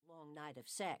night of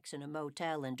sex in a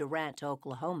motel in Durant,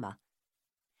 Oklahoma.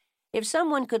 If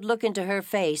someone could look into her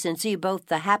face and see both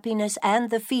the happiness and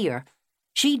the fear,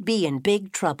 she'd be in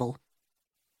big trouble.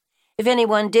 If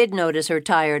anyone did notice her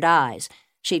tired eyes,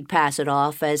 she'd pass it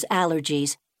off as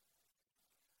allergies.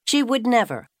 She would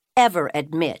never, ever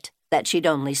admit that she'd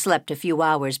only slept a few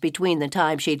hours between the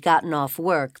time she'd gotten off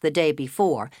work the day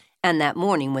before and that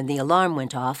morning when the alarm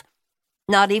went off,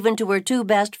 not even to her two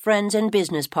best friends and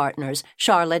business partners,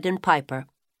 Charlotte and Piper.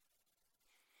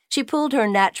 She pulled her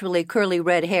naturally curly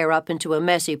red hair up into a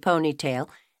messy ponytail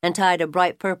and tied a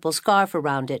bright purple scarf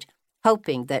around it,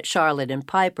 hoping that Charlotte and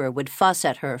Piper would fuss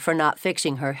at her for not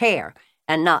fixing her hair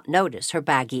and not notice her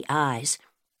baggy eyes.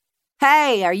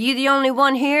 "Hey, are you the only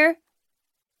one here?"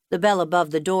 The bell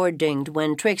above the door dinged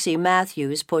when Trixie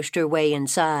Matthews pushed her way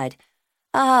inside.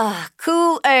 "Ah,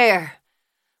 cool air.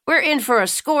 We're in for a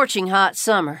scorching hot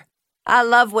summer. I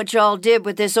love what y'all did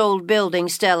with this old building,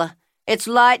 Stella. It's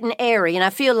light and airy, and I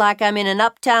feel like I'm in an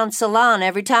uptown salon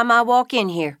every time I walk in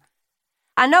here.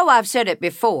 I know I've said it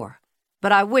before,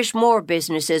 but I wish more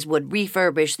businesses would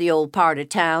refurbish the old part of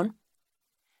town."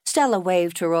 Stella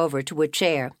waved her over to a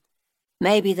chair.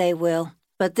 "Maybe they will,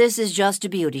 but this is just a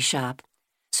beauty shop.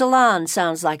 Salon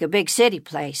sounds like a big city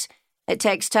place. It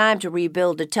takes time to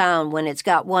rebuild a town when it's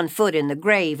got one foot in the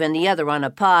grave and the other on a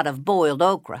pot of boiled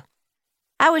okra.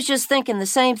 I was just thinking the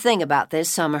same thing about this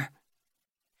summer."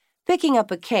 Picking up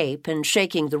a cape and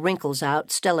shaking the wrinkles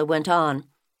out, Stella went on.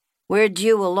 "We're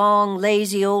due a long,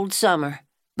 lazy old summer,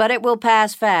 but it will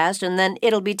pass fast, and then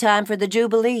it'll be time for the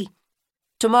Jubilee.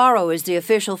 Tomorrow is the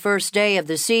official first day of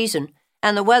the season,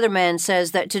 and the weatherman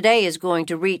says that today is going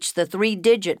to reach the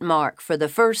 3-digit mark for the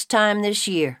first time this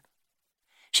year."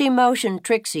 She motioned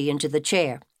Trixie into the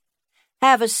chair.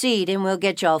 "Have a seat and we'll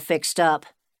get y'all fixed up.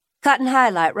 Cut and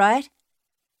highlight, right?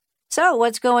 So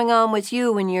what's going on with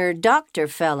you and your doctor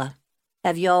fella?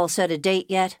 Have y'all set a date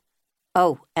yet?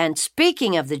 Oh, and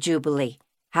speaking of the Jubilee,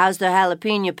 how's the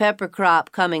jalapeno pepper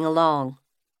crop coming along?"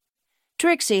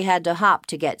 Trixie had to hop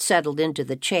to get settled into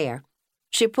the chair.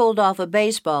 She pulled off a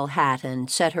baseball hat and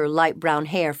set her light brown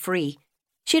hair free.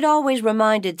 She'd always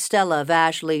reminded Stella of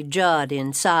Ashley Judd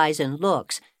in size and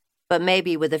looks, but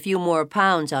maybe with a few more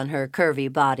pounds on her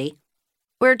curvy body.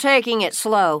 "We're taking it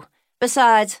slow.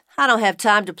 Besides, I don't have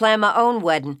time to plan my own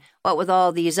wedding, what with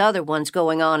all these other ones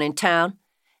going on in town.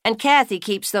 And Kathy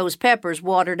keeps those peppers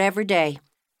watered every day.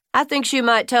 I think she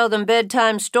might tell them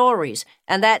bedtime stories,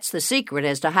 and that's the secret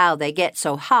as to how they get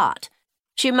so hot.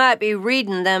 She might be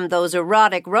reading them those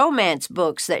erotic romance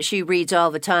books that she reads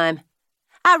all the time.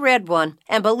 I read one,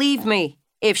 and believe me,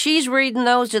 if she's reading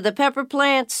those to the pepper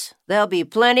plants, they'll be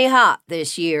plenty hot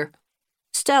this year."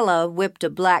 Stella whipped a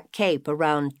black cape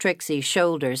around Trixie's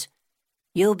shoulders.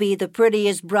 "You'll be the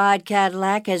prettiest bride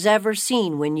Cadillac has ever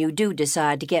seen when you do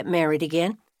decide to get married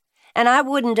again. And I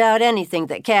wouldn't doubt anything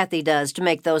that Kathy does to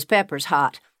make those peppers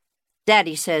hot.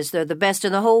 Daddy says they're the best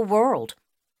in the whole world."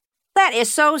 "That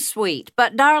is so sweet,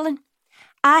 but, darling,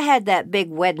 I had that big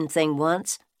wedding thing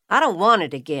once. I don't want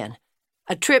it again.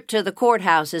 A trip to the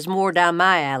courthouse is more down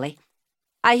my alley.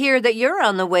 I hear that you're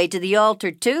on the way to the altar,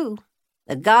 too.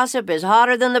 The gossip is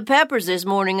hotter than the peppers this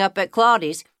morning up at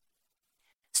Claudi's."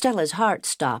 Stella's heart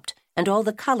stopped, and all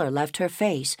the color left her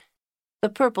face. The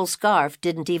purple scarf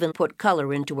didn't even put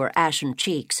color into her ashen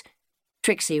cheeks.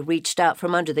 Trixie reached out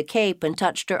from under the cape and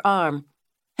touched her arm.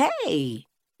 "Hey,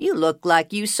 you look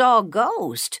like you saw a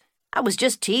ghost. I was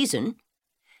just teasing."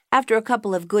 After a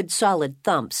couple of good solid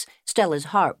thumps, Stella's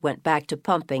heart went back to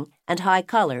pumping, and high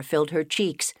color filled her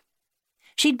cheeks.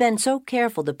 She'd been so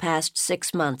careful the past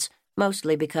 6 months,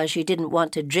 mostly because she didn't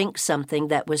want to jinx something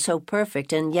that was so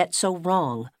perfect and yet so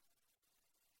wrong.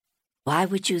 "Why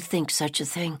would you think such a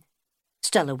thing?"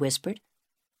 Stella whispered.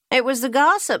 "It was the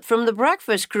gossip from the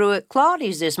breakfast crew at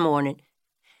Claudi's this morning.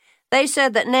 They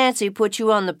said that Nancy put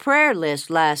you on the prayer list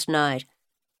last night."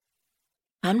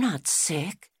 "I'm not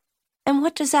sick. And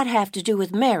what does that have to do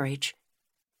with marriage?"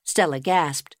 Stella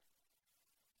gasped.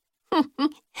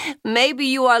 "Maybe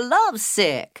you are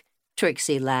lovesick,"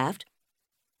 Trixie laughed.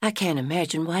 "I can't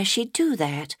imagine why she'd do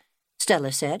that,"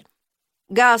 Stella said.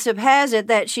 "Gossip has it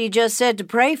that she just said to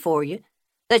pray for you,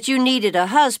 that you needed a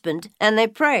husband, and they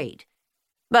prayed.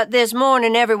 But this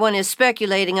morning everyone is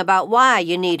speculating about why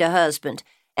you need a husband,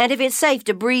 and if it's safe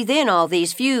to breathe in all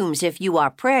these fumes if you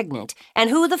are pregnant, and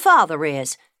who the father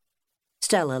is."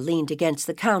 Stella leaned against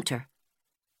the counter.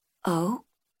 "Oh,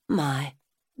 my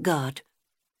God."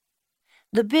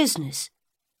 The business.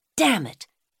 Damn it.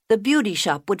 The beauty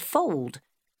shop would fold.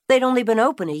 They'd only been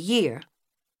open a year.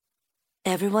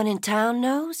 "Everyone in town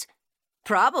knows?"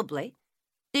 "Probably.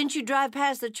 Didn't you drive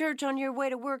past the church on your way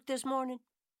to work this morning?"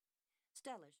 Stella